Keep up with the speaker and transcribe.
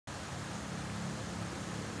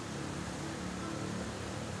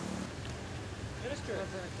Minister.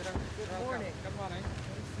 Good morning. Good morning.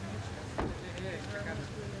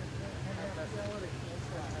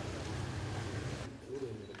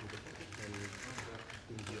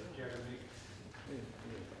 Jeremic.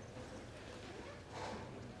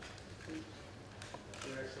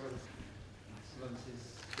 Your Excellencies.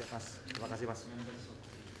 Ya, Mas. Terima kasih, Mas. Members of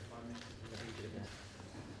the Parliament.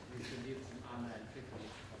 We should give some honor and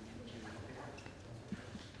privilege from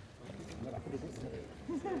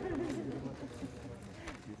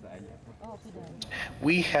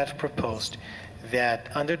We have proposed that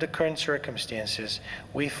under the current circumstances,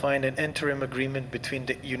 we find an interim agreement between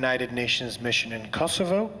the United Nations mission in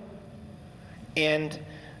Kosovo and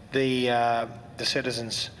the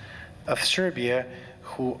citizens of Serbia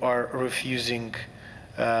who are refusing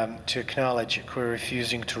to acknowledge, who are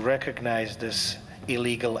refusing to recognize this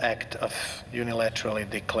illegal act of unilaterally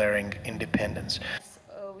declaring independence.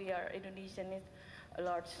 We are Indonesian, a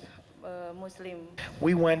large Muslim.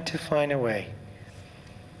 We want to find a way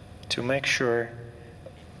to make sure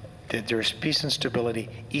that there's peace and stability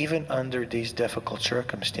even under these difficult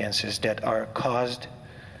circumstances that are caused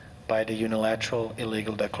by the unilateral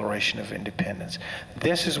illegal declaration of independence.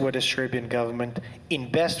 This is what the Serbian government, in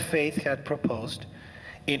best faith, had proposed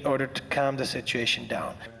in order to calm the situation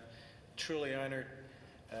down. Truly honored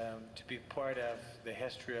to be part of the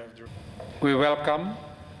history of the... We welcome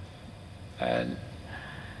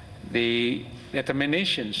the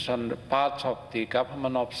determinations on the part of the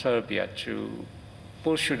government of Serbia to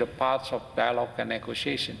pursue the paths of dialogue and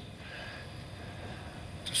negotiation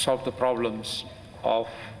to solve the problems of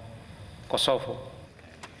Kosovo.